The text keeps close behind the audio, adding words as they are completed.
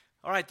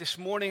All right, this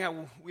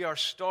morning we are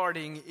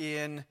starting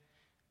in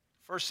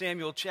 1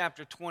 Samuel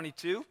chapter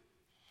 22.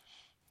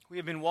 We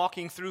have been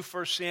walking through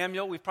 1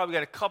 Samuel. We've probably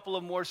got a couple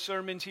of more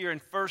sermons here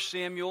in 1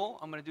 Samuel.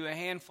 I'm going to do a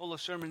handful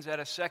of sermons out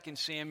of 2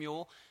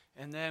 Samuel,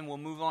 and then we'll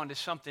move on to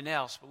something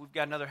else. But we've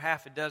got another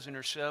half a dozen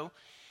or so.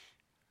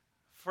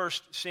 1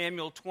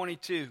 Samuel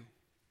 22,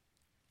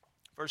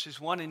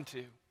 verses 1 and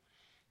 2.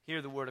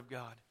 Hear the word of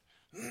God.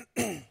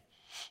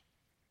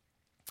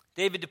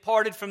 David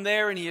departed from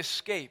there, and he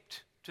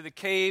escaped to the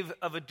cave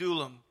of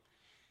Adullam.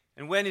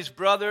 And when his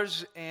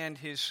brothers and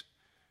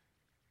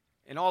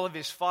all of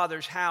his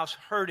father's house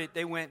heard it,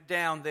 they went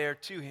down there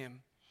to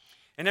him.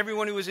 And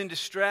everyone who was in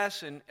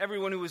distress, and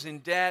everyone who was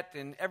in debt,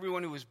 and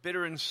everyone who was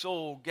bitter in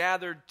soul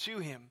gathered to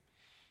him.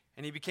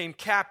 And he became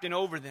captain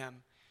over them.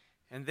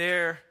 And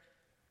there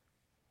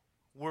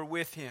were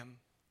with him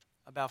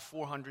about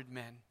 400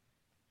 men.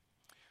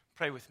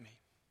 Pray with me.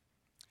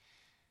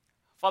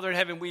 Father in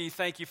heaven, we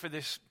thank you for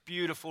this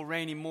beautiful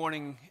rainy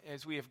morning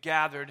as we have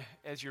gathered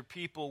as your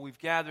people. We've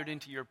gathered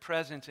into your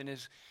presence, and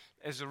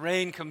as the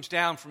rain comes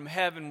down from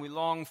heaven, we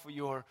long for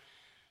your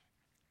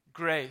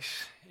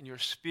grace and your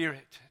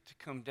spirit to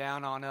come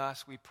down on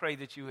us. We pray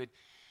that you would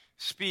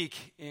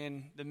speak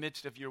in the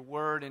midst of your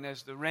word, and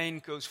as the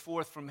rain goes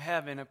forth from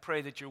heaven, I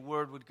pray that your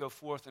word would go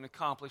forth and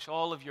accomplish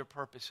all of your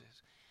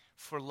purposes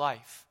for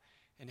life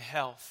and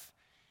health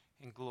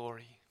and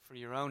glory for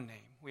your own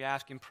name. We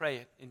ask and pray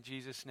it in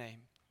Jesus' name.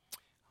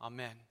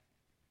 Amen.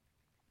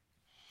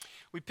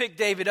 We pick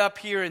David up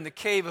here in the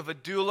cave of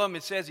Adullam.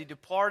 It says he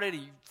departed,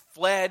 he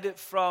fled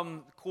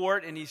from the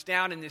court, and he's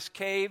down in this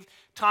cave.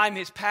 Time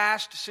has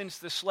passed since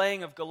the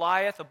slaying of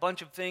Goliath. A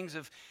bunch of things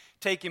have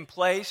taken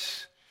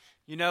place.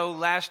 You know,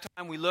 last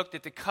time we looked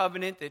at the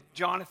covenant that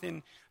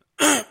Jonathan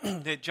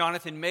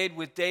made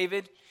with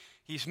David.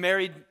 He's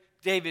married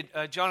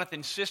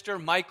Jonathan's sister,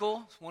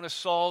 Michal, one of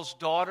Saul's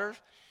daughters.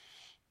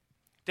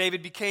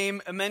 David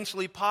became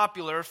immensely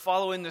popular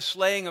following the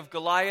slaying of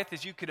Goliath,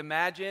 as you could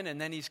imagine,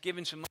 and then he's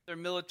given some other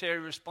military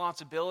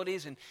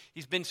responsibilities, and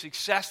he's been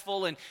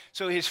successful, and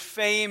so his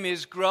fame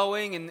is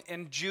growing,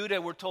 and Judah,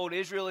 we're told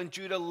Israel and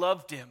Judah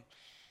loved him.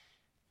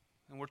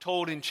 And we're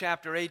told in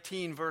chapter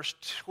 18, verse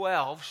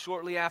 12,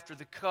 shortly after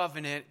the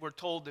covenant, we're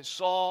told that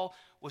Saul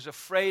was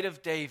afraid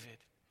of David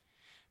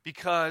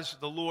because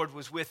the Lord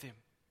was with him,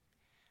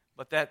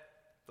 but that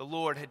the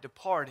Lord had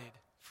departed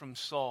from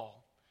Saul.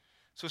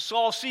 So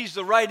Saul sees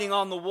the writing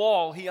on the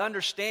wall. He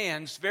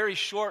understands very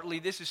shortly,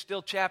 this is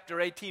still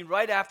chapter 18,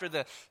 right after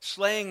the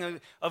slaying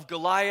of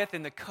Goliath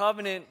and the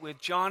covenant with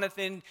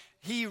Jonathan,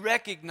 he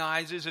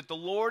recognizes that the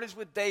Lord is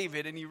with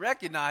David, and he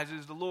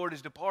recognizes the Lord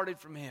has departed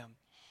from him.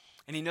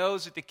 And he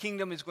knows that the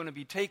kingdom is going to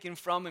be taken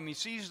from him. He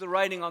sees the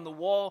writing on the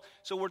wall,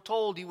 so we're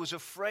told he was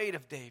afraid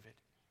of David.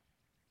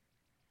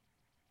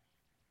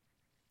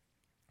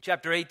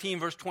 Chapter 18,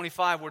 verse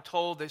 25, we're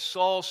told that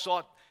Saul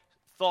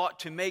thought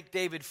to make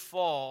David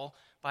fall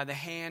by the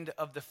hand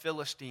of the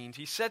Philistines.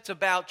 He sets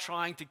about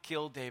trying to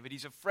kill David.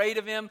 He's afraid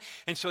of him,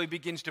 and so he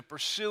begins to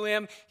pursue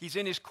him. He's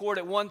in his court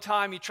at one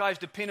time. He tries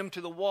to pin him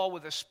to the wall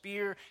with a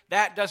spear.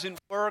 That doesn't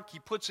work. He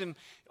puts him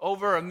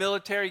over a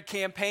military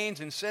campaigns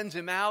and sends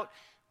him out,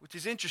 which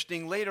is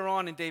interesting. Later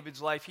on in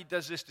David's life, he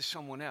does this to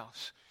someone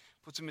else.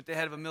 Puts him at the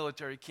head of a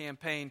military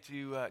campaign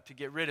to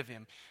get rid of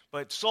him.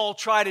 But Saul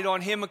tried it on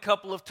him a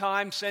couple of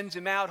times, sends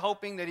him out,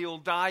 hoping that he'll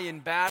die in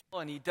battle,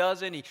 and he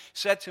doesn't. He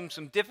sets him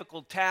some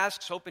difficult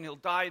tasks, hoping he'll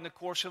die in the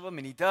course of them,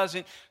 and he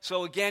doesn't.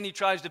 So again, he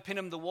tries to pin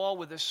him to the wall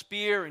with a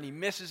spear, and he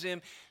misses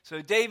him.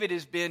 So David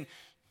has been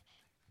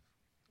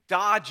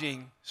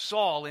dodging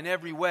Saul in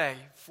every way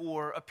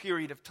for a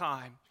period of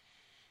time.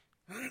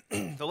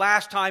 The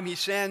last time he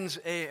sends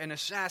an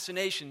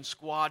assassination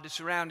squad to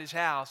surround his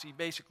house. He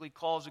basically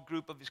calls a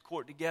group of his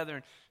court together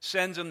and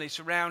sends them. They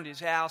surround his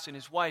house, and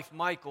his wife,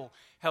 Michal,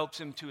 helps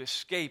him to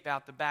escape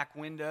out the back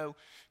window.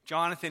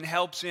 Jonathan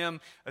helps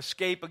him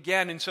escape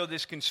again, and so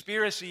this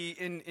conspiracy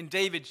in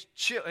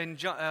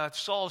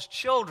Saul's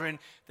children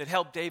that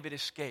helped David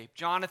escape.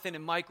 Jonathan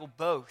and Michal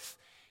both,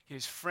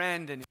 his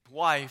friend and his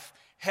wife,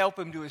 help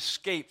him to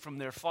escape from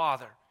their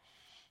father.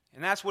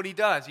 And that's what he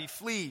does. He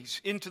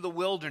flees into the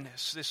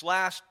wilderness. This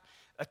last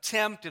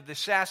attempt of the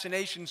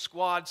assassination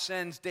squad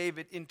sends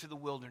David into the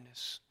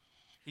wilderness.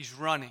 He's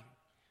running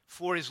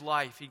for his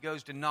life. He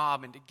goes to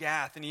Nob and to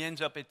Gath, and he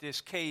ends up at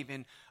this cave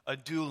in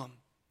Adullam.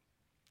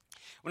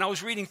 When I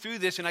was reading through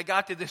this and I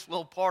got to this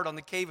little part on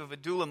the cave of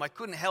Adullam, I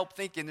couldn't help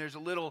thinking there's a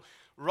little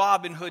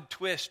Robin Hood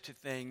twist to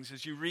things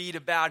as you read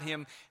about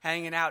him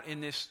hanging out in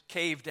this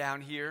cave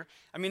down here.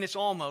 I mean, it's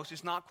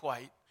not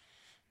quite.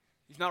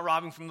 He's not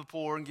robbing from the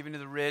poor and giving to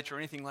the rich or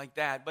anything like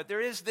that. But there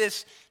is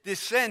this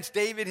sense.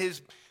 David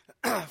has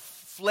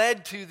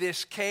fled to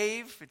this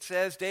cave. It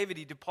says David,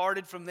 he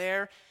departed from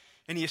there,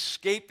 and he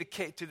escaped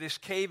to this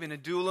cave in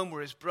Adullam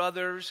where his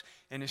brothers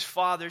and his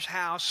father's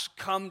house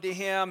come to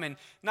him. And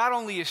not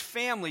only his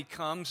family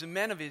comes, the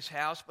men of his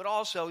house, but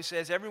also, he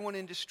says, everyone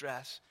in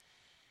distress,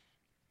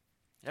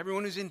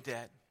 everyone who's in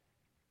debt.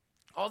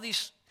 All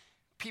these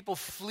people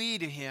flee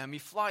to him.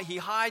 He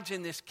hides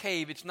in this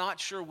cave. It's not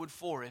Sherwood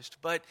Forest,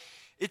 but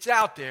it's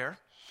out there,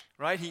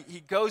 right? He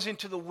goes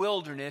into the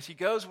wilderness. He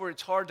goes where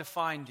it's hard to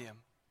find him.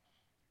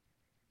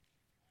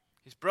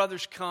 His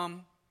brothers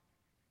come.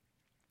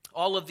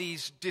 All of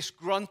these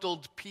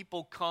disgruntled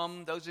people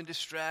come, those in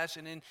distress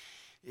and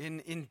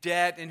in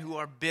debt and who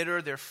are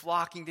bitter. They're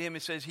flocking to him.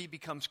 It says he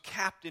becomes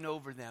captain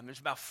over them. There's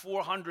about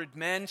 400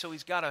 men, so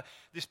he's got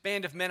this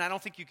band of men. I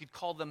don't think you could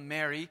call them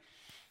merry,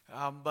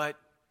 but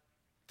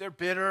they're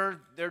bitter,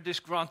 they're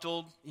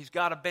disgruntled. He's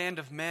got a band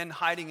of men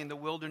hiding in the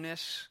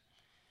wilderness.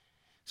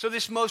 So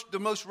the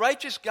most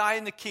righteous guy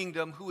in the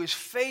kingdom, who is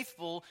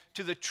faithful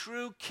to the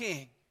true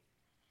king,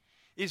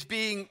 is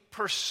being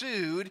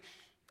pursued,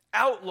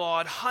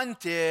 outlawed,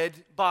 hunted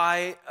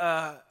by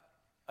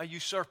a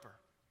usurper,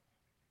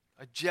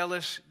 a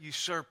jealous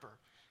usurper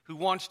who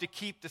wants to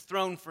keep the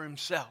throne for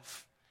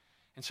himself.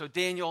 And so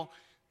Daniel,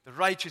 the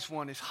righteous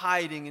one, is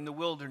hiding in the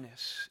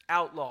wilderness,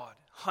 outlawed,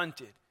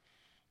 hunted.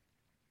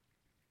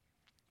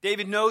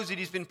 David knows that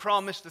he's been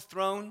promised the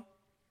throne,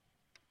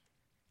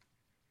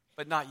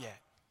 but not yet.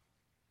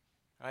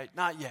 Right?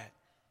 Not yet.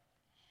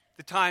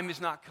 The time has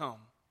not come.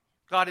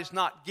 God has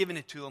not given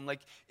it to him,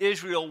 like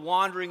Israel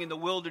wandering in the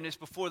wilderness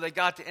before they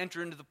got to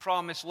enter into the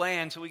promised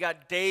land. So we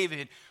got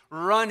David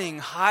running,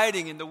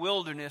 hiding in the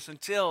wilderness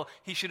until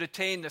he should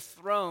attain the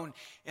throne.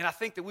 And I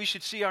think that we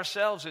should see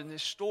ourselves in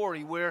this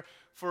story where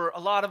for a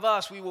lot of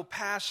us, we will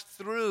pass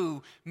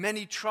through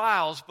many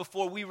trials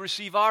before we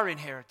receive our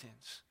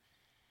inheritance.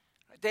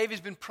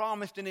 David's been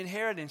promised an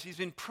inheritance. He's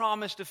been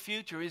promised a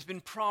future. He's been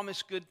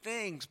promised good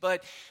things.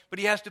 But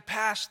he has to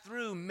pass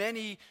through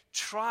many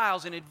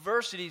trials and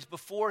adversities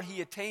before he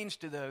attains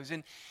to those.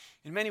 And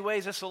in many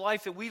ways, that's the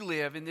life that we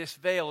live in this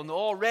vale. And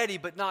already,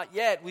 but not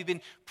yet, we've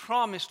been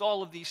promised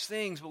all of these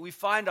things, but we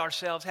find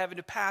ourselves having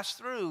to pass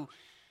through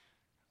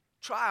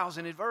trials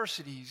and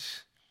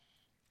adversities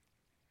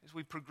as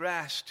we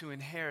progress to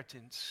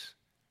inheritance.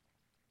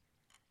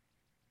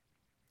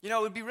 You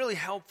know, it would be really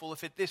helpful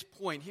if at this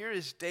point, here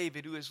is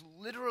David who has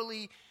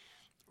literally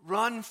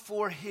run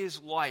for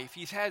his life.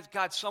 He's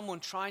got someone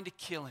trying to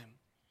kill him.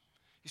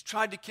 He's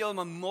tried to kill him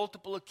on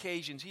multiple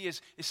occasions. He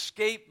has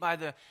escaped by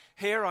the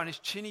hair on his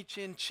chinny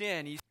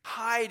chin. He's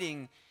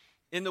hiding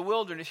in the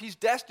wilderness. He's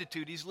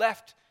destitute. He's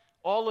left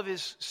all of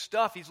his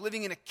stuff. He's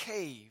living in a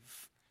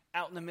cave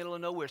out in the middle of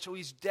nowhere. So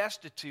he's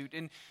destitute.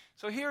 And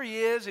so here he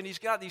is, and he's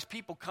got these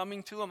people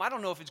coming to him. I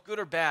don't know if it's good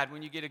or bad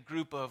when you get a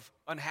group of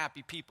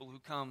unhappy people who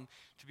come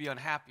to be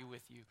unhappy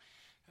with you.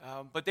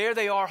 But there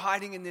they are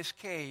hiding in this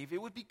cave.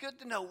 It would be good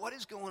to know what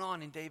is going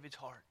on in David's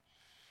heart.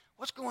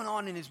 What's going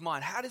on in his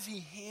mind? How does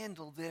he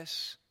handle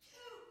this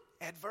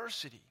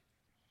adversity,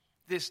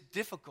 this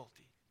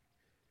difficulty?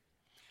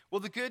 Well,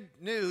 the good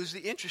news,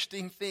 the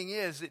interesting thing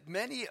is that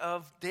many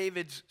of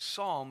David's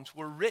psalms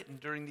were written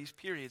during these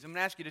periods. I'm going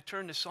to ask you to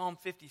turn to Psalm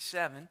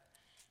 57.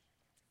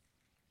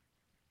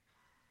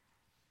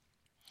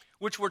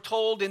 Which we're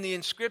told in the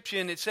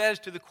inscription, it says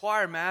to the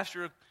choir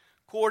master,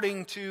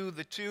 according to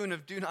the tune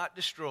of Do Not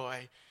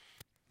Destroy.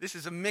 This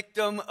is a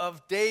miktam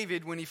of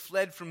David when he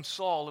fled from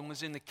Saul and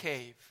was in the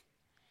cave.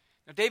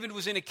 Now, David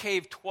was in a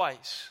cave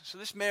twice, so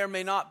this may or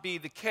may not be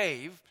the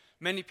cave.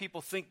 Many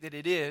people think that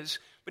it is,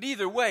 but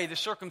either way, the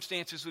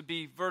circumstances would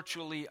be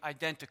virtually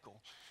identical.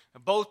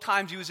 Both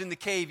times he was in the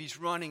cave, he's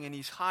running and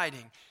he's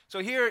hiding. So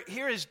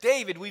here is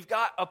David. We've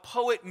got a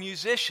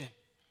poet-musician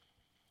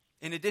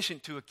in addition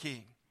to a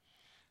king.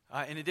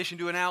 In addition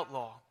to an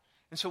outlaw.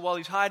 And so while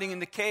he's hiding in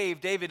the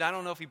cave, David, I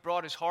don't know if he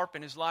brought his harp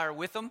and his lyre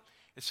with him.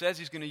 It says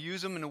he's going to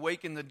use them and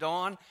awaken the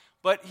dawn.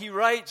 But he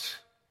writes,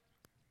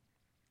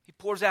 he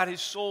pours out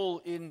his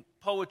soul in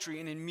poetry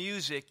and in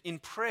music, in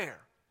prayer.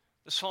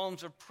 The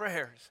Psalms are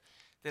prayers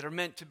that are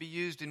meant to be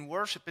used in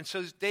worship. And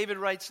so David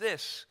writes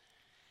this,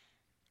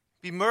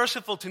 "Be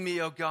merciful to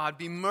me, O God,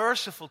 be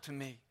merciful to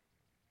me.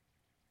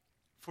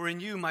 For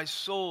in you my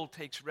soul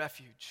takes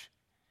refuge.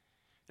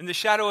 In the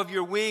shadow of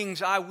your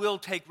wings I will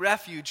take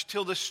refuge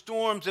till the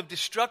storms of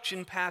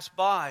destruction pass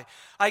by.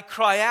 I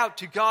cry out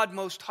to God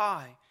Most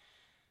High,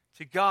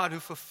 to God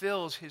who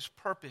fulfills his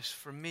purpose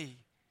for me.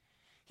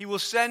 He will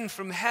send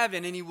from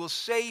heaven and he will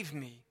save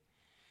me.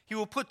 He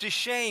will put to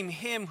shame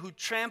him who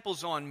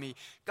tramples on me.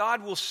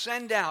 God will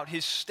send out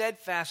his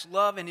steadfast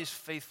love and his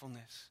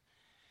faithfulness.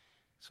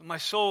 So my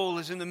soul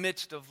is in the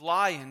midst of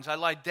lions. I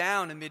lie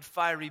down amid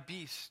fiery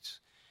beasts.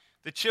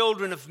 The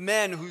children of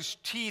men whose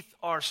teeth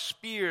are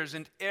spears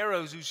and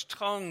arrows whose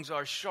tongues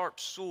are sharp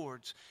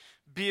swords.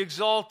 Be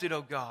exalted,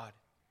 O God.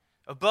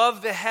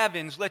 Above the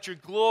heavens, let your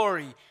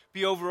glory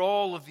be over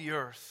all of the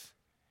earth.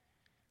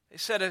 They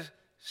set a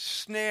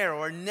snare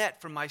or a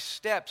net for my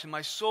steps, and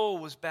my soul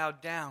was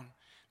bowed down.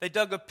 They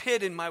dug a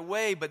pit in my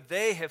way, but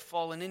they have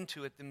fallen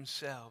into it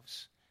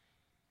themselves.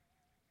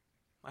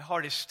 My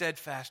heart is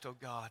steadfast, O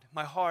God.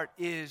 My heart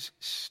is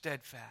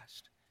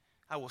steadfast.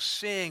 I will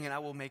sing and I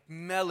will make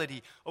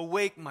melody.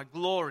 Awake my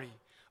glory.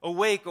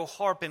 Awake, O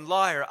harp and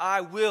lyre.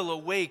 I will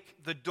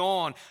awake the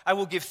dawn. I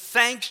will give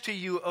thanks to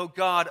you, O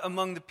God,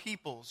 among the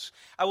peoples.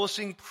 I will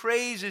sing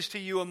praises to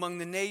you among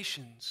the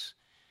nations.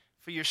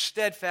 For your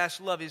steadfast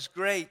love is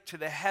great to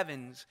the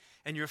heavens,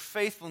 and your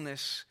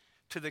faithfulness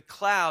to the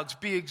clouds.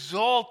 Be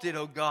exalted,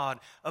 O God,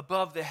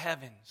 above the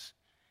heavens,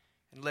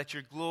 and let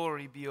your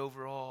glory be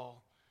over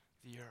all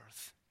the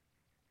earth.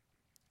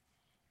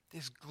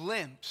 This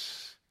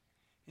glimpse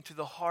into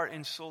the heart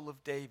and soul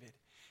of David.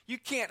 You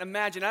can't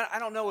imagine, I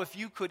don't know if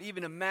you could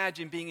even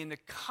imagine being in the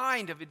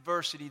kind of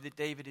adversity that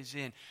David is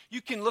in.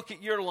 You can look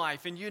at your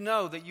life and you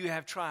know that you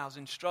have trials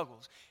and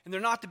struggles. And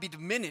they're not to be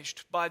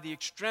diminished by the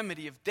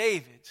extremity of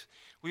David's.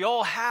 We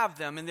all have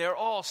them, and they're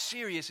all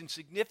serious and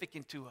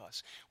significant to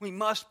us. We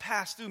must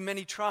pass through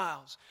many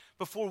trials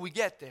before we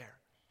get there.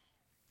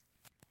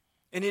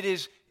 And it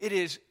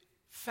is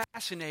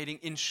fascinating,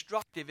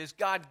 instructive, as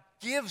God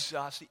gives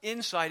us the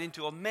insight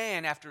into a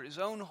man after his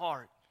own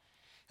heart.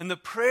 And the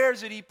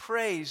prayers that he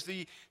prays,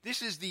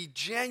 this is the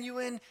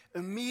genuine,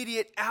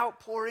 immediate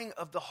outpouring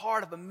of the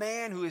heart of a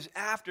man who is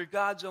after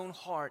God's own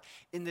heart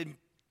in the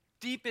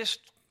deepest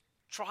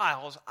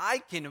trials I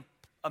can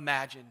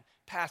imagine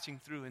passing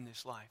through in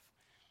this life.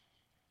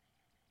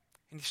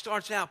 And he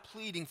starts out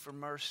pleading for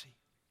mercy.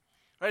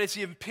 Right? It's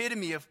the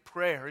epitome of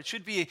prayer. It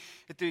should be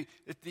at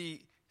the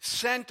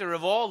center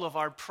of all of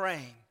our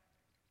praying.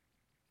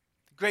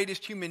 The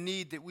greatest human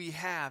need that we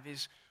have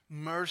is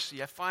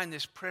mercy. I find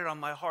this prayer on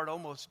my heart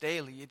almost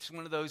daily. It's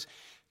one of those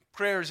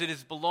prayers that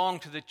has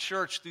belonged to the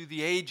church through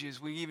the ages.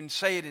 We even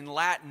say it in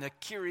Latin, the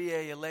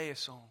Kyrie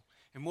eleison,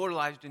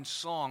 immortalized in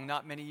song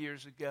not many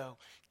years ago.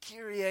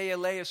 Kyrie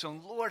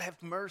eleison, Lord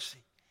have mercy.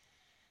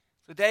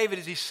 So David,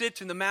 as he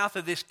sits in the mouth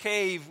of this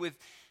cave with,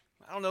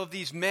 I don't know if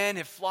these men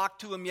have flocked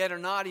to him yet or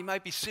not. He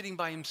might be sitting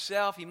by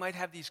himself. He might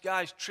have these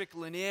guys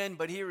trickling in,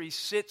 but here he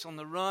sits on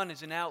the run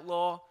as an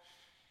outlaw,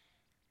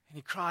 and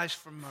he cries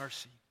for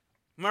mercy.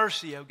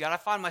 Mercy, oh God. I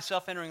find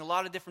myself entering a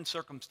lot of different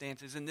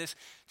circumstances in this,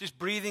 just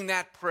breathing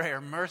that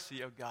prayer.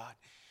 Mercy, oh God.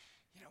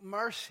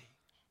 Mercy.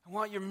 I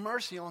want your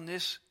mercy on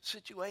this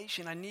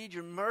situation. I need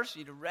your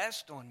mercy to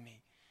rest on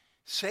me.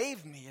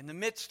 Save me in the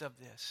midst of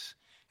this.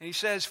 And he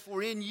says,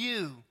 for in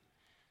you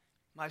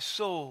my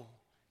soul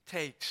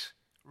takes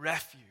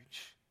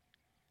refuge.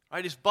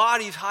 Right? His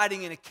body is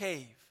hiding in a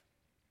cave,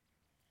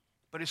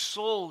 but his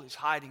soul is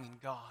hiding in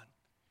God.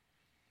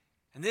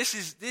 And this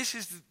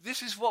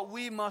is what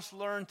we must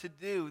learn to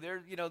do. There,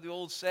 the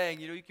old saying,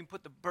 you can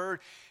put the bird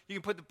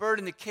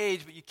in the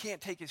cage, but you can't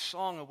take his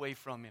song away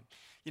from him.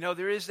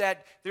 There is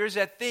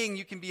that thing,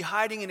 you can be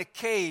hiding in a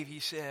cave, he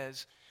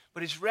says,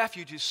 but his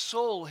refuge, his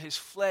soul has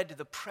fled to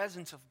the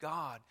presence of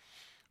God.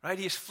 Right?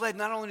 He has fled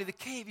not only to the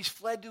cave, he's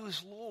fled to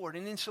his Lord.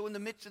 And then so in the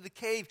midst of the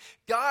cave,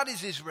 God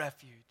is his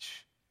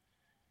refuge.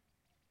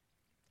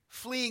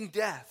 Fleeing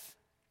death.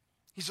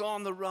 He's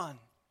on the run.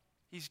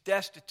 He's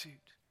destitute.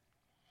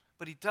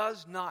 But he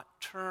does not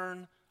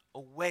turn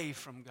away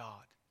from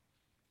God.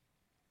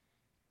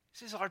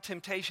 This is our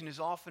temptation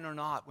as often or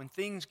not when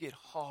things get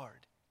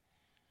hard.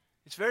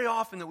 It's very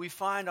often that we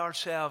find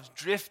ourselves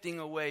drifting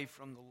away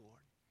from the Lord.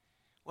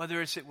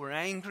 Whether it's that we're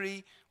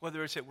angry,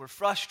 whether it's that we're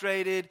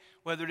frustrated,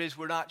 whether it is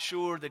we're not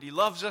sure that he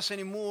loves us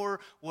anymore,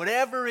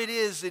 whatever it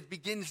is that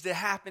begins to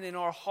happen in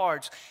our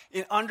hearts,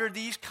 under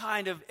these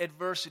kind of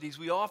adversities,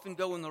 we often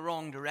go in the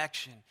wrong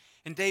direction.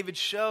 And David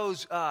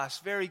shows us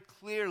very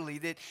clearly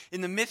that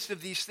in the midst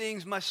of these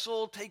things, my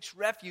soul takes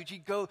refuge.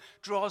 He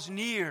draws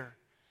near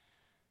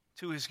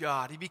to his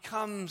God. He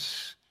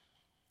becomes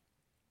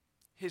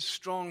his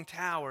strong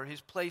tower, his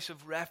place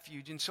of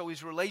refuge. And so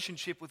his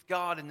relationship with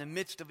God in the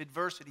midst of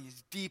adversity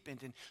is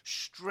deepened and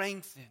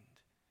strengthened.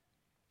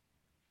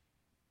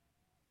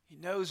 He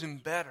knows him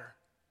better.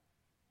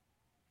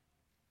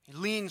 He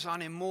leans on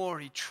him more.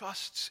 He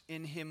trusts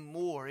in him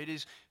more. It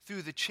is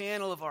through the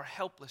channel of our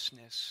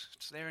helplessness.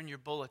 It's there in your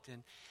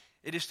bulletin.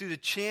 It is through the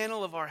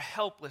channel of our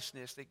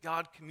helplessness that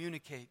God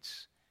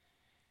communicates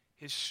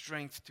his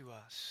strength to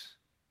us.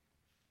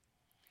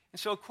 And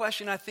so a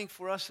question I think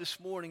for us this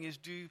morning is,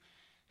 do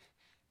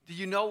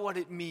you know what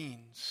it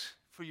means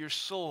for your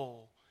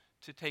soul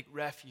to take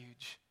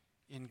refuge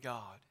in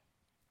God?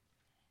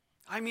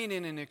 I mean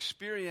in an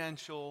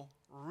experiential,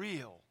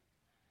 real,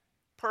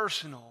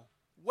 personal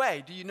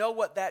way. Do you know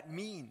what that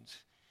means?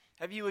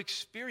 Have you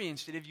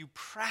experienced it? Have you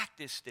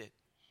practiced it?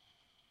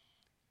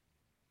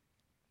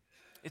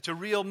 It's a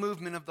real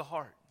movement of the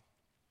heart.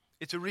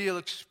 It's a real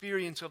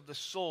experience of the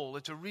soul.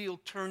 It's a real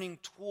turning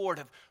toward,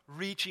 of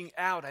reaching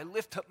out. I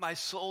lift up my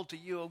soul to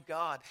you, O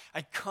God.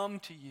 I come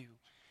to you.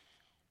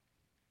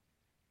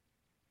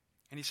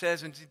 And he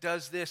says, and he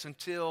does this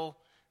until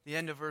the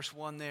end of verse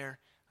 1 there,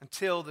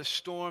 until the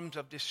storms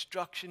of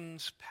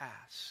destructions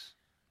pass.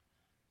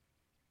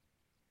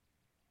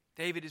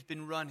 David has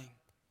been running.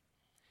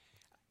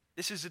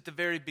 This is at the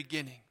very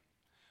beginning.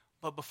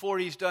 But before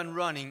he's done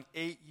running,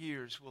 8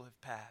 years will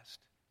have passed.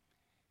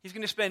 He's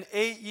going to spend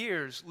 8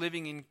 years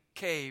living in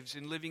caves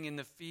and living in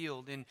the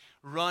field and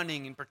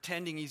running and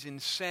pretending he's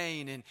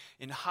insane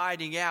and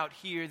hiding out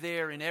here,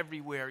 there, and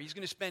everywhere. He's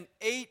going to spend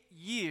 8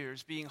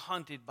 years being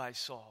hunted by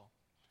Saul.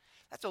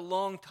 That's a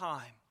long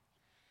time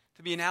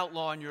to be an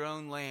outlaw in your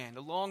own land.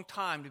 A long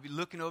time to be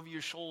looking over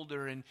your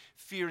shoulder and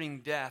fearing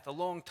death. A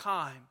long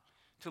time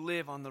to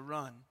live on the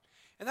run.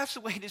 And that's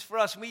the way it is for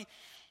us. We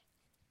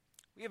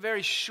have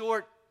very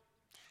short,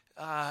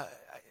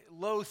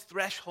 low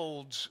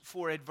thresholds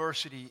for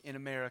adversity in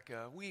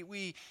America.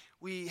 We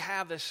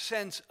have a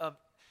sense of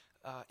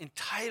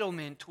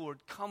entitlement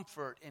toward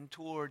comfort and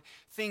toward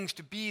things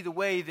to be the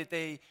way that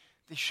they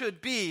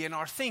should be in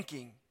our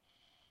thinking.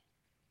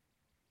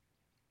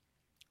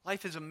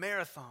 Life is a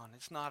marathon.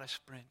 It's not a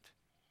sprint.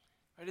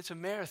 Right? It's a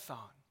marathon,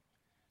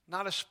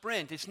 not a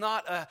sprint. It's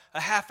not a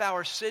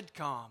half-hour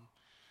sitcom.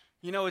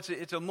 You know,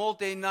 it's a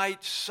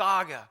multi-night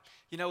saga.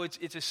 You know,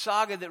 it's a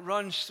saga that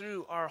runs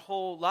through our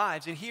whole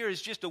lives. And here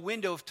is just a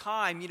window of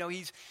time. You know,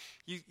 you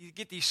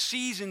get these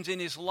seasons in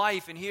his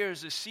life, and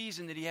here's a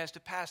season that he has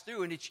to pass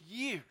through, and it's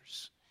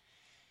years.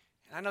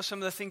 And I know some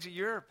of the things that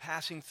you're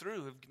passing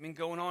through have been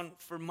going on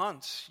for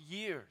months,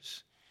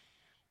 years.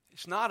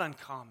 It's not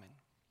uncommon.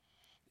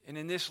 And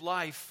in this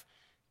life,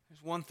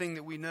 there's one thing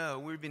that we know.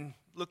 We've been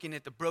looking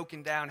at the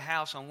broken down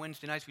house on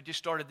Wednesday nights. We just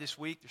started this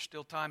week. There's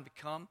still time to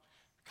come.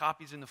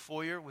 Copies in the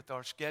foyer with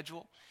our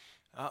schedule.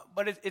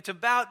 But it's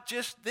about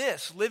just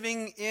this,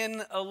 living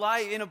in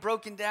a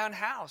broken down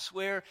house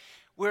where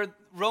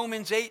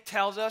Romans 8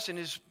 tells us, and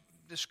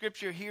the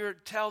scripture here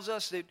tells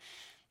us that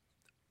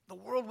the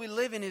world we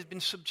live in has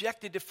been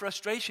subjected to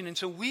frustration, and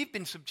so we've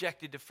been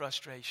subjected to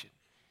frustration.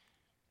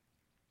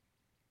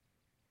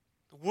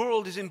 The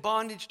world is in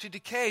bondage to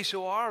decay,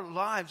 so our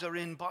lives are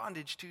in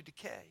bondage to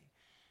decay.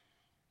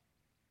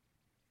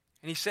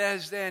 And he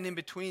says then, in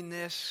between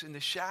this, in the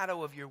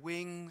shadow of your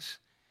wings,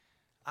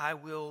 I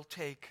will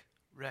take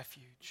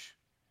refuge.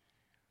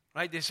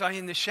 Right? This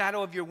in the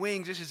shadow of your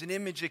wings, this is an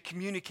image that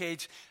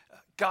communicates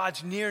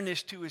God's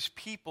nearness to his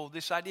people.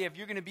 This idea, if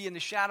you're going to be in the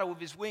shadow of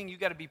his wing, you've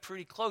got to be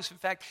pretty close. In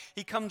fact,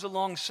 he comes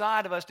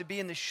alongside of us to be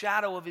in the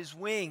shadow of his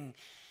wing.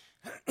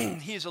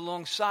 He is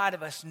alongside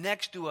of us,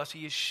 next to us.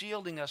 He is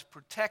shielding us,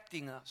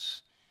 protecting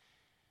us.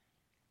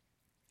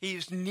 He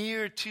is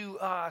near to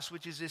us,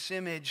 which is this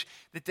image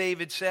that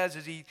David says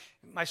as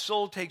my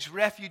soul takes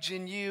refuge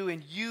in you,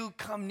 and you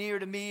come near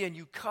to me, and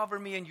you cover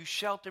me, and you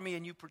shelter me,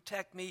 and you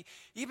protect me,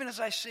 even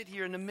as I sit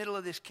here in the middle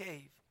of this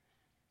cave,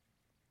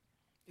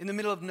 in the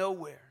middle of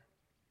nowhere.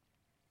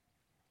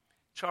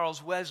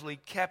 Charles Wesley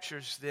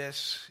captures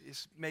this.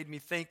 It's made me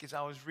think as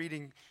I was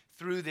reading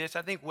through this.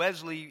 I think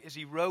Wesley, as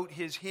he wrote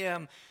his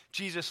hymn,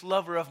 Jesus,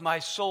 Lover of My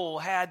Soul,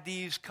 had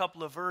these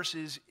couple of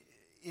verses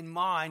in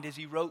mind as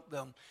he wrote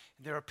them.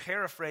 They're a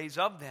paraphrase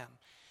of them.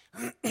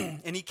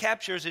 And he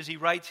captures, as he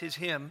writes his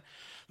hymn,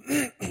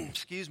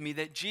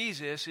 that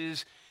Jesus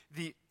is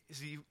the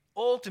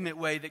ultimate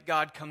way that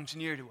God comes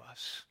near to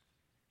us.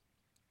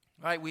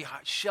 Right? We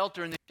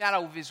shelter in the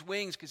shadow of his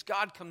wings because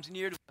God comes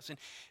near to us. And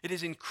it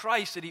is in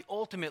Christ that he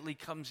ultimately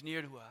comes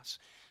near to us.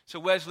 So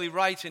Wesley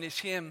writes in his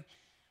hymn,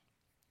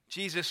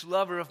 Jesus,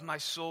 lover of my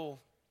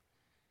soul,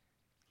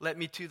 let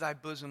me to thy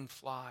bosom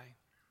fly.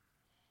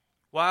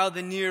 While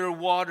the nearer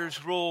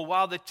waters roll,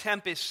 while the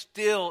tempest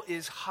still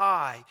is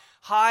high,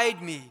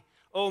 hide me,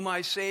 O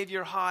my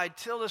Savior, hide,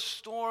 till the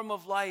storm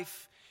of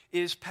life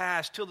is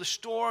past, till the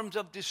storms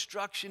of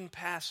destruction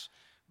pass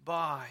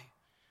by.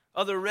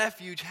 Other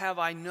refuge have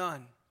I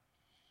none.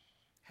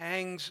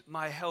 Hangs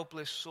my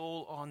helpless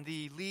soul on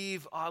thee.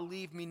 Leave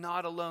me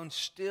not alone.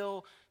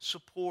 Still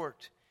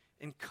support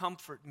and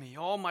comfort me.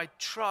 All my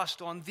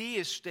trust on thee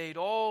is stayed.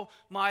 All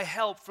my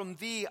help from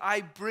thee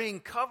I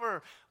bring.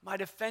 Cover my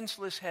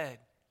defenseless head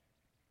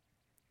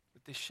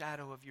with the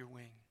shadow of your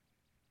wing.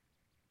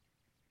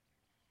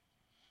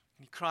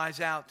 And he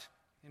cries out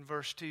in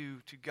verse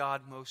 2 to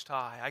God Most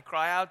High. I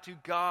cry out to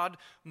God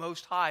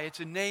Most High. It's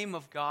a name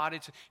of God.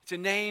 It's a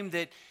name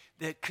that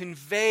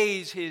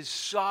conveys his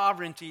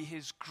sovereignty,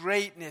 his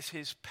greatness,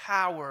 his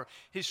power,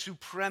 his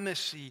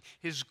supremacy,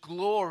 his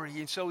glory.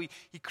 And so he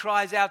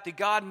cries out to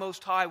God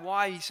Most High.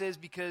 Why? He says,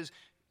 because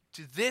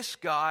to this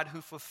God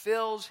who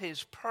fulfills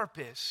his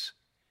purpose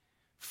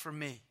for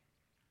me.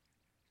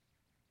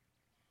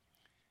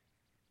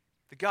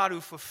 The God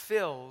who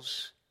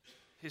fulfills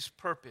his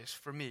purpose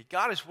for me.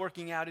 God is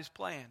working out his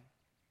plan.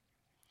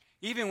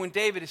 Even when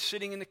David is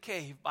sitting in the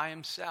cave by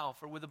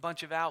himself or with a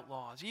bunch of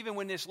outlaws, even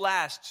when this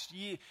lasts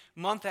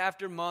month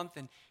after month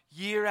and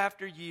year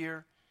after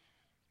year,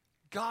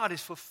 God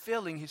is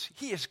fulfilling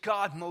he is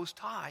God Most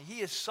High.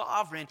 He is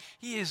sovereign.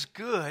 He is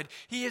good.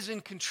 He is in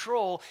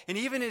control. And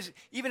even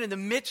in the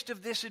midst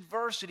of this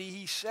adversity,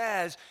 he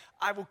says,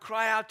 I will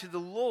cry out to the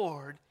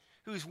Lord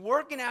who's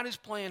working out his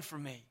plan for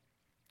me.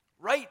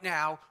 Right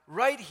now,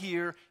 right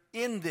here,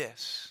 in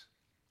this.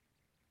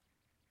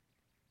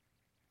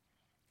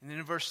 And then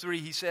in verse 3,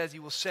 he says, he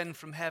will send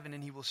from heaven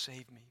and he will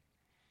save me.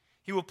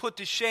 He will put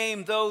to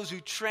shame those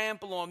who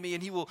trample on me,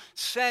 and he will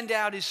send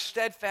out his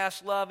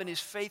steadfast love and his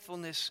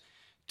faithfulness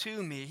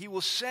to me. He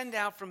will send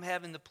out from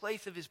heaven the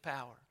place of his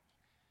power.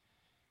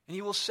 And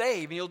he will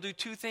save, and he'll do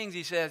two things,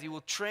 he says. He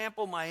will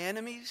trample my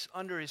enemies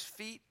under his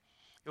feet.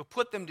 He'll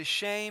put them to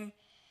shame,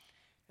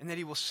 and then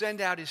he will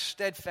send out his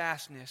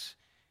steadfastness,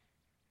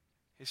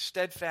 his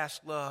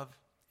steadfast love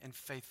and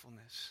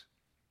faithfulness.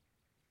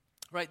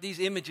 Right, these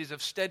images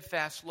of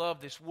steadfast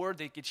love, this word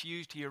that gets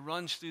used here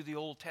runs through the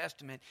Old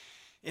Testament.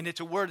 And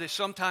it's a word that's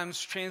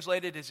sometimes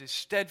translated as his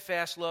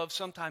steadfast love,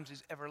 sometimes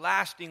his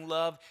everlasting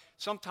love,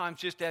 sometimes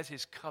just as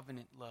his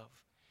covenant love.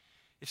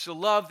 It's the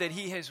love that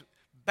he has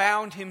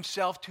bound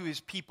himself to his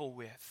people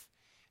with.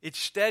 It's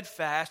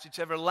steadfast, it's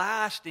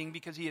everlasting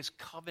because he has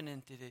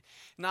covenanted it.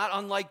 Not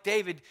unlike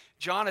David,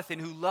 Jonathan,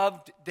 who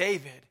loved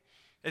David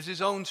as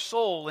his own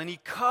soul, and he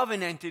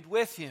covenanted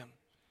with him.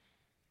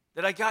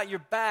 That I got your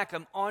back,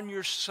 I'm on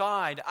your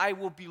side, I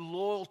will be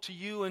loyal to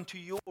you and to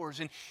yours.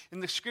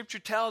 And the scripture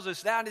tells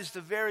us that is the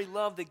very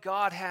love that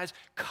God has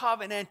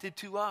covenanted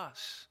to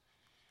us.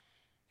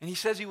 And he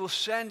says he will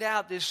send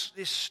out this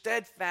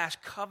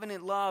steadfast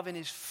covenant love and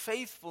his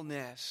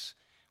faithfulness,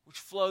 which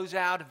flows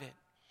out of it,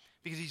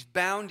 because he's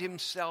bound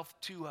himself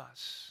to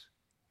us.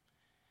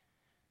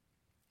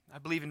 I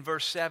believe in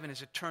verse 7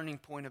 is a turning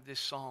point of this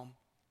psalm,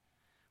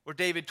 where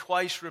David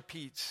twice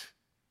repeats,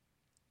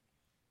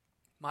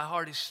 my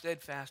heart is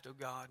steadfast, O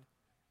God.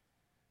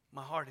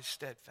 My heart is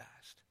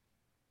steadfast.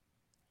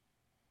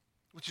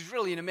 Which is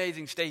really an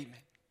amazing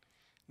statement.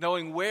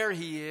 Knowing where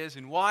he is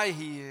and why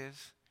he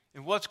is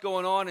and what's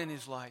going on in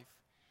his life.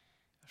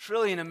 It's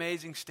really an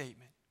amazing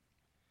statement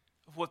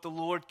of what the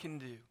Lord can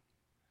do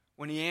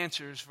when he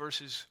answers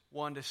verses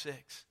 1 to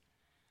 6.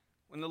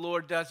 When the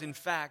Lord does in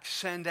fact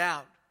send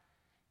out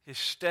his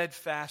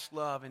steadfast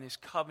love and his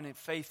covenant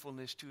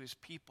faithfulness to his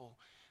people.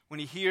 When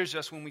he hears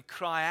us, when we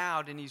cry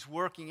out, and he's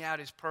working out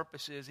his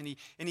purposes, and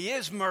he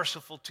is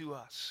merciful to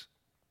us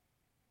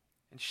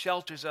and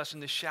shelters us in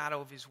the shadow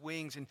of his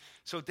wings. And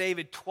so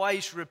David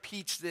twice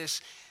repeats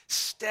this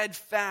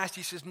steadfast.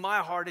 He says, my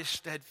heart is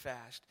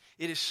steadfast.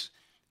 It is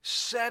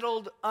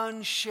settled,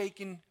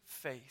 unshaken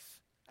faith.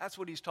 That's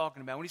what he's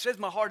talking about. When he says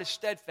my heart is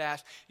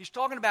steadfast, he's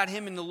talking about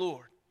him in the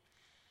Lord.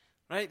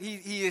 Right?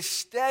 He is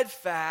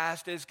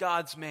steadfast as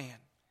God's man.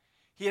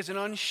 He has an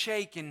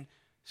unshaken,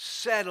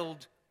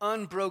 settled,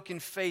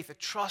 unbroken faith, a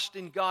trust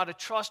in God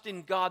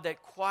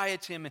that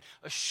quiets him and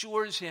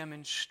assures him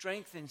and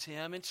strengthens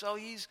him. And so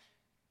he's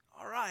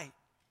all right.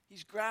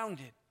 He's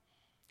grounded.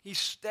 He's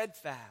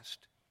steadfast.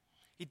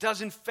 He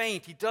doesn't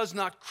faint. He does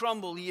not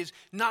crumble. He is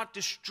not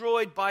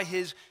destroyed by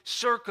his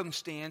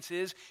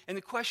circumstances. And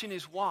the question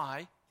is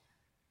why?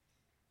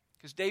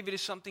 Because David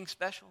is something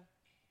special.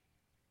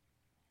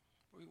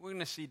 We're going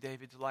to see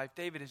David's life.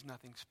 David is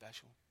nothing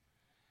special.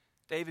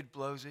 David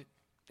blows it.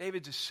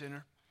 David's a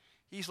sinner.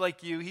 He's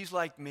like you. He's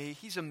like me.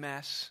 He's a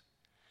mess.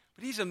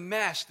 But he's a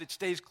mess that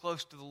stays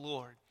close to the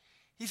Lord.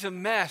 He's a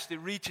mess that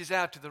reaches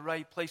out to the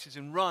right places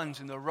and runs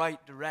in the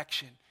right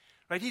direction.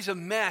 Right? He's a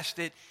mess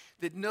that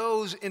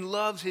knows and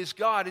loves his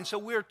God. And so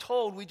we're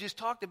told, we just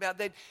talked about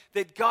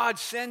that God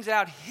sends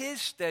out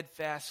his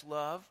steadfast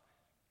love.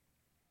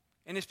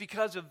 And it's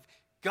because of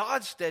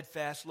God's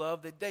steadfast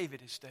love that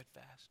David is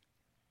steadfast.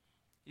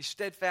 He's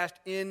steadfast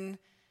in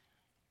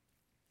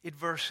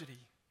adversity.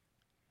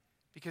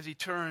 Because he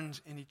turns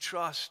and he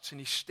trusts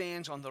and he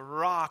stands on the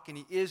rock and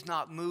he is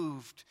not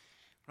moved.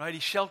 Right? He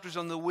shelters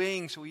on the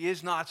wing so he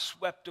is not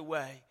swept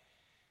away.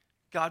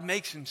 God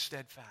makes him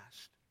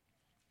steadfast.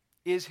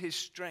 Is his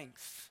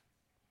strength.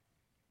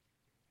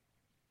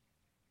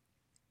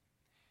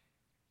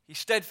 He's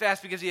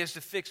steadfast because he has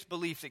the fixed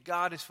belief that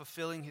God is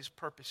fulfilling his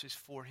purposes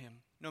for him.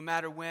 No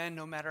matter when,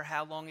 no matter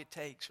how long it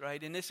takes.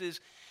 Right? And this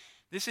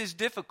is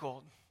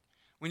difficult.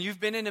 When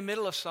you've been in the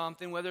middle of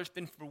something, whether it's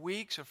been for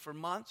weeks or for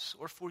months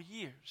or for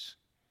years,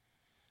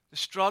 the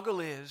struggle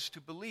is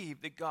to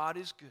believe that God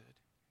is good,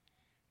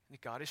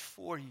 that God is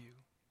for you,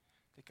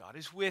 that God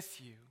is with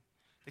you,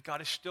 that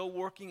God is still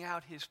working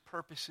out his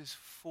purposes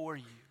for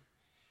you.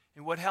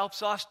 And what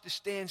helps us to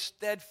stand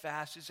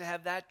steadfast is to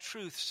have that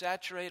truth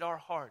saturate our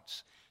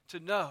hearts, to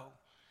know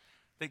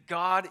that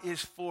God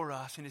is for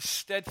us and his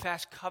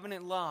steadfast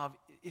covenant love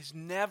is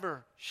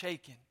never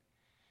shaken.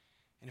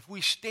 And if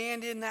we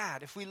stand in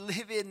that, if we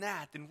live in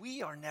that, then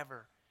we are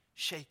never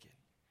shaken.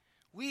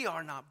 We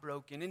are not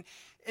broken.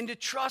 And to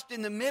trust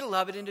in the middle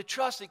of it and to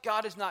trust that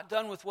God is not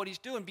done with what he's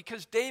doing.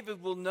 Because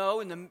David will know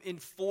in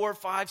 4,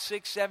 5,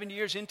 6, 7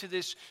 years into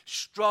this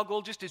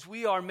struggle, just as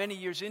we are many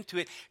years into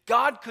it,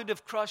 God could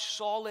have crushed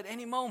Saul at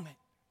any moment.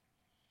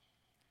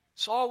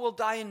 Saul will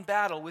die in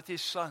battle with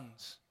his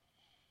sons.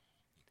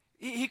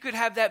 He could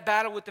have that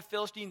battle with the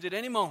Philistines at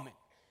any moment.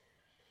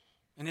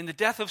 And in the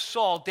death of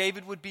Saul,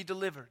 David would be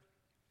delivered.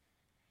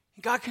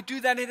 God could do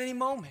that at any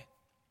moment.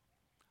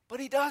 But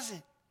he doesn't.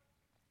 And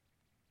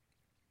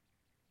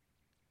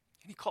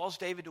he calls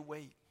David to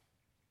wait.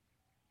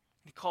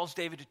 He calls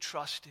David to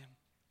trust him.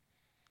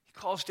 He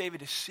calls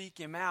David to seek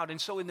him out. And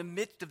so in the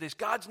midst of this,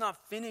 God's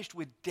not finished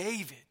with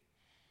David.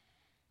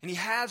 And he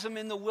has him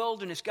in the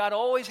wilderness. God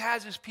always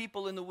has his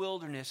people in the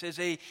wilderness.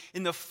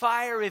 In the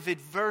fire of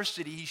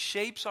adversity, he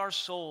shapes our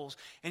souls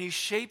and he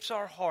shapes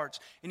our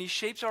hearts and he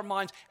shapes our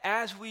minds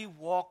as we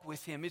walk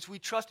with him, as we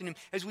trust in him,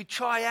 as we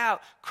cry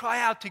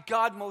out to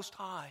God Most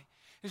High,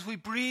 as we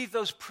breathe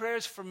those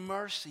prayers for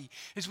mercy,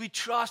 as we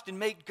trust and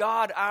make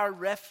God our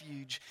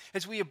refuge,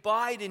 as we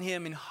abide in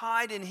him and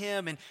hide in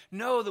him and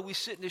know that we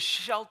sit in the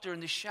shelter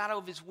in the shadow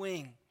of his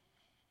wing.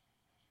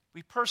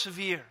 We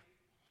persevere.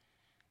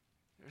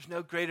 There's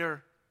no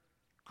greater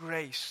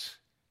grace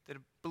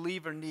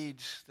believer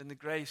needs than the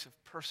grace of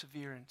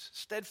perseverance.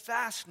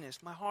 Steadfastness.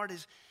 My heart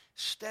is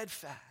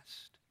steadfast.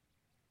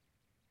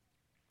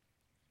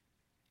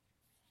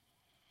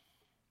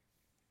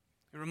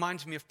 It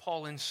reminds me of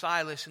Paul and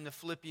Silas in the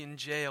Philippian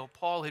jail.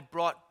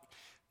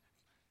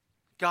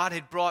 God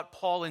had brought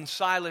Paul and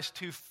Silas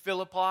to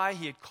Philippi.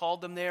 He had called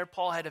them there.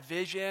 Paul had a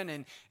vision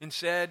and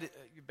said,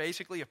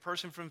 basically, a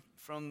person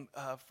from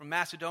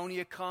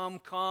Macedonia, come.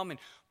 And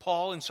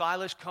Paul and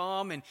Silas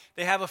come, and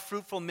they have a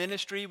fruitful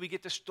ministry. We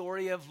get the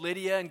story of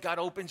Lydia, and God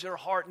opens her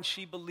heart, and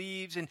she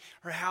believes, and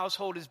her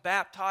household is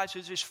baptized.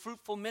 There's this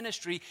fruitful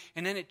ministry,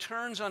 and then it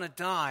turns on a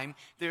dime.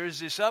 There's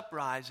this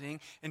uprising,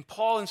 and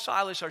Paul and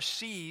Silas are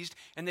seized,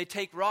 and they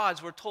take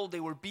rods. We're told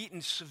they were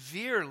beaten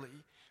severely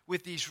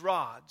with these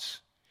rods,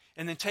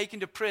 and then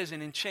taken to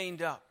prison and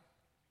chained up.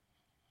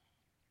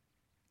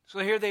 So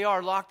here they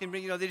are, locked in,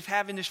 they're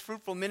having this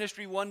fruitful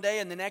ministry one day,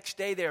 and the next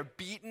day they're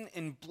beaten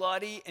and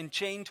bloody and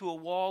chained to a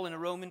wall in a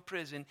Roman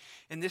prison.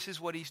 And this is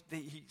what he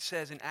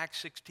says in Acts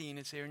 16.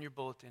 It's there in your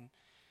bulletin.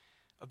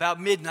 About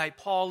midnight,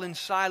 Paul and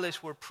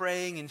Silas were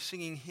praying and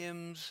singing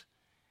hymns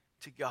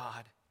to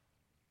God.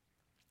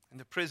 And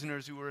the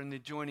prisoners who were in the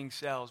adjoining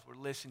cells were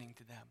listening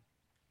to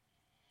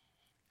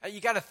them. You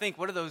got to think,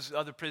 what are those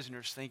other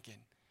prisoners thinking?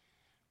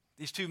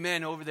 These two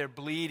men over there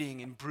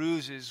bleeding and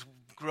bruises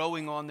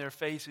growing on their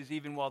faces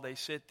even while they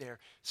sit there,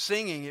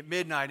 singing at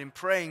midnight and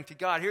praying to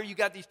God. Here you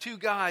got these two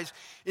guys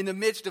in the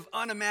midst of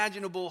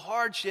unimaginable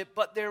hardship,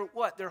 but their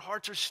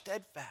hearts are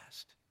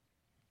steadfast.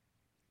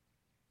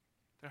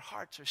 Their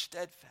hearts are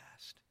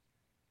steadfast.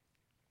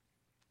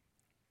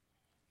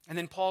 And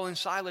then Paul and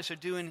Silas are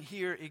doing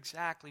here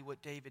exactly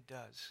what David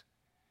does.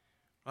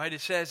 Right?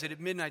 It says that at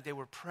midnight they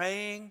were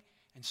praying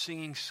and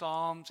singing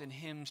psalms and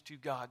hymns to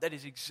God. That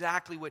is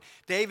exactly what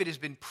David has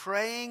been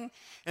praying.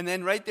 And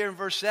then right there in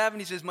verse 7,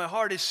 he says, my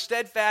heart is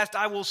steadfast,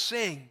 I will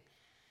sing,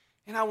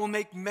 and I will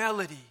make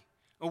melody.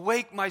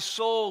 Awake my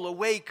soul,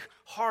 awake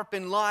harp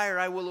and lyre,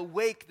 I will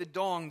awake the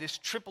dawn, this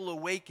triple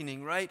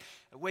awakening, right?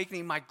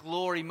 Awakening my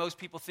glory. Most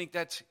people think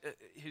that's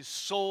his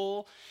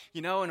soul,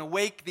 and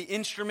awake the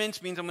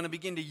instruments means I'm going to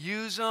begin to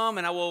use them,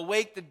 and I will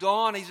awake the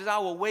dawn. He says, I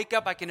will wake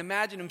up. I can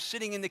imagine him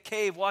sitting in the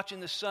cave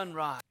watching the sun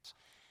rise.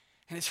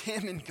 And it's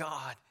him and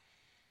God.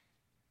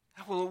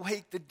 I will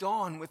awake the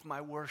dawn with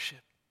my worship.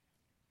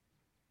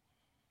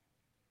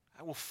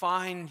 I will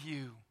find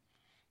you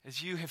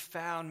as you have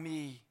found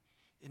me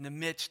in the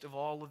midst of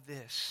all of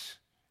this.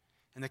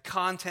 And the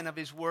content of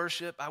his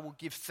worship, I will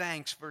give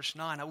thanks, verse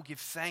 9. I will give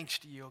thanks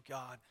to you, O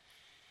God.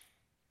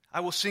 I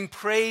will sing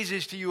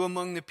praises to you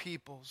among the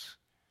peoples.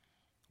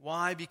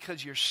 Why?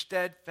 Because your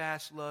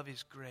steadfast love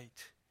is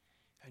great,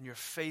 and your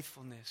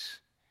faithfulness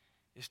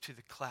is to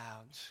the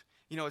clouds.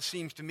 It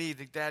seems to me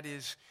that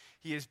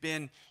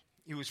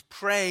he was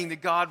praying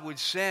that God would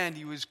send.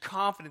 He was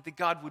confident that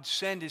God would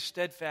send his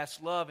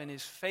steadfast love and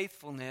his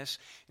faithfulness.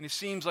 And it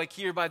seems like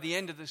here by the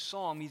end of the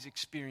psalm, he's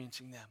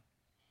experiencing them.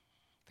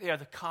 They are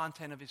the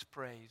content of his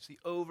praise, the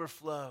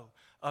overflow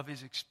of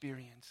his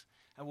experience.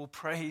 I will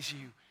praise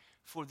you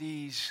for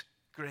these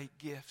great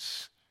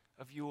gifts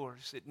of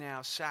yours that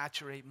now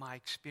saturate my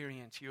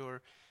experience,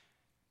 your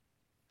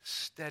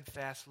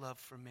steadfast love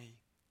for me.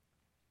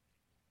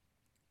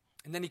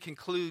 And then he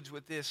concludes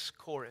with this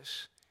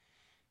chorus.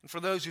 And for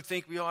those who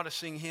think we ought to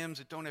sing hymns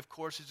that don't have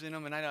choruses in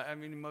them,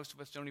 and most of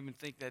us don't even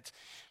think that.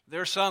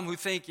 There are some who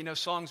think,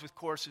 songs with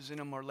choruses in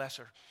them are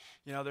lesser.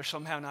 They're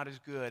somehow not as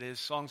good as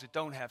songs that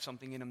don't have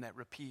something in them that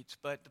repeats.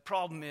 But the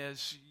problem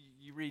is,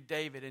 you read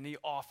David, and he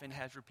often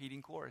has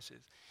repeating choruses.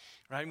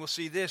 Right? And we'll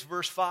see this.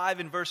 Verse 5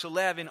 and verse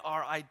 11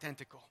 are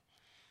identical.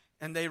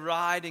 And they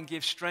ride and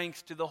give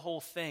strength to the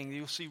whole thing.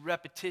 You'll see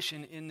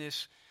repetition in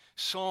this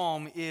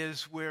psalm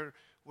is where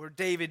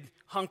David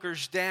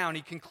hunkers down.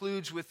 He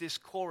concludes with this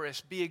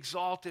chorus, be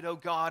exalted, O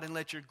God, and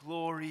let your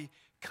glory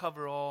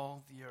cover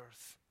all the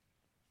earth.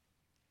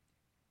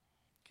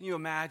 Can you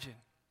imagine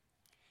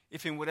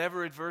if in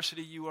whatever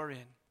adversity you are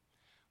in,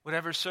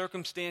 whatever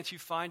circumstance you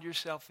find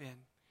yourself in,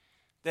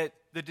 that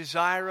the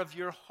desire of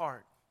your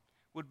heart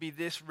would be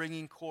this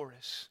ringing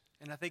chorus?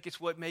 And I think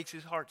it's what makes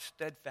his heart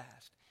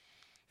steadfast,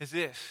 is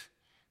this,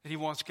 that he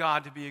wants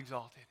God to be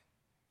exalted.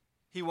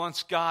 He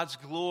wants God's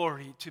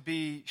glory to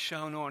be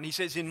shown on. He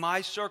says, in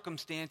my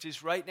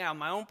circumstances right now,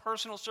 my own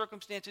personal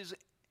circumstances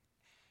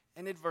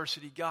and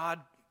adversity, God,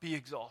 be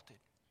exalted.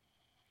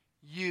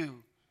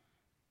 You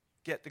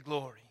get the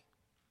glory.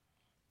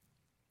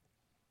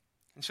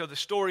 And so the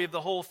story of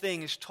the whole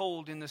thing is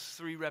told in the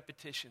 3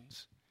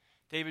 repetitions.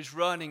 David's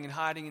running and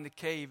hiding in the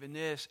cave, and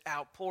this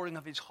outpouring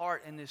of his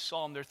heart in this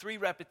psalm. There are 3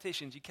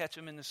 repetitions. You catch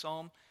them in the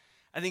psalm?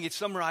 I think it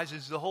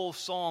summarizes the whole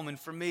psalm, and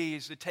for me,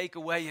 is the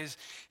takeaway is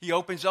he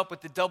opens up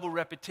with the double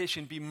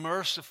repetition, be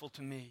merciful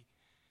to me.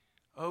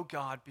 Oh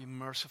God, be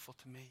merciful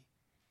to me.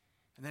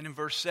 And then in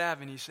verse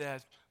 7, he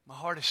says, my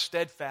heart is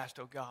steadfast,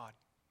 O God.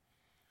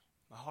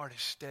 My heart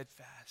is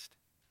steadfast.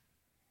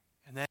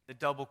 And then the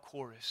double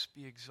chorus,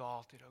 be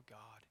exalted, O God.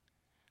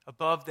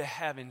 Above the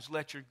heavens,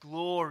 let your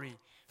glory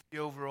be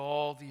over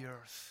all the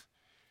earth.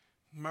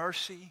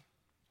 Mercy,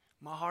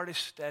 my heart is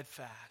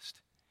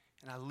steadfast.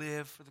 and I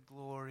live for the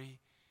glory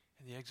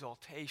and the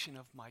exaltation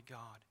of my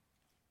God.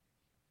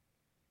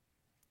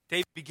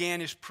 David began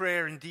his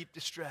prayer in deep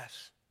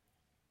distress.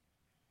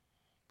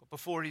 But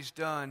before he's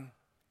done,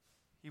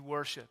 he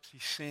worships, he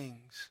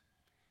sings.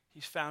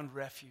 He's found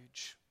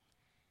refuge.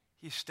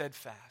 He's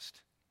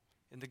steadfast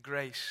in the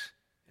grace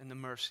and the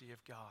mercy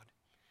of God.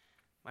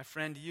 My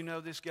friend, do you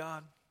know this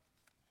God?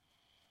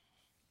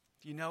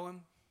 Do you know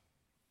him?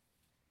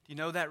 Do you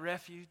know that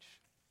refuge?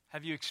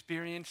 Have you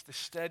experienced the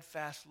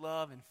steadfast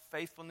love and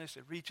faithfulness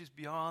that reaches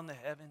beyond the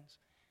heavens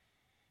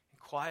and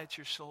quiets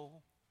your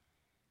soul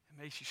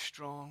and makes you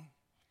strong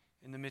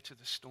in the midst of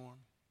the storm?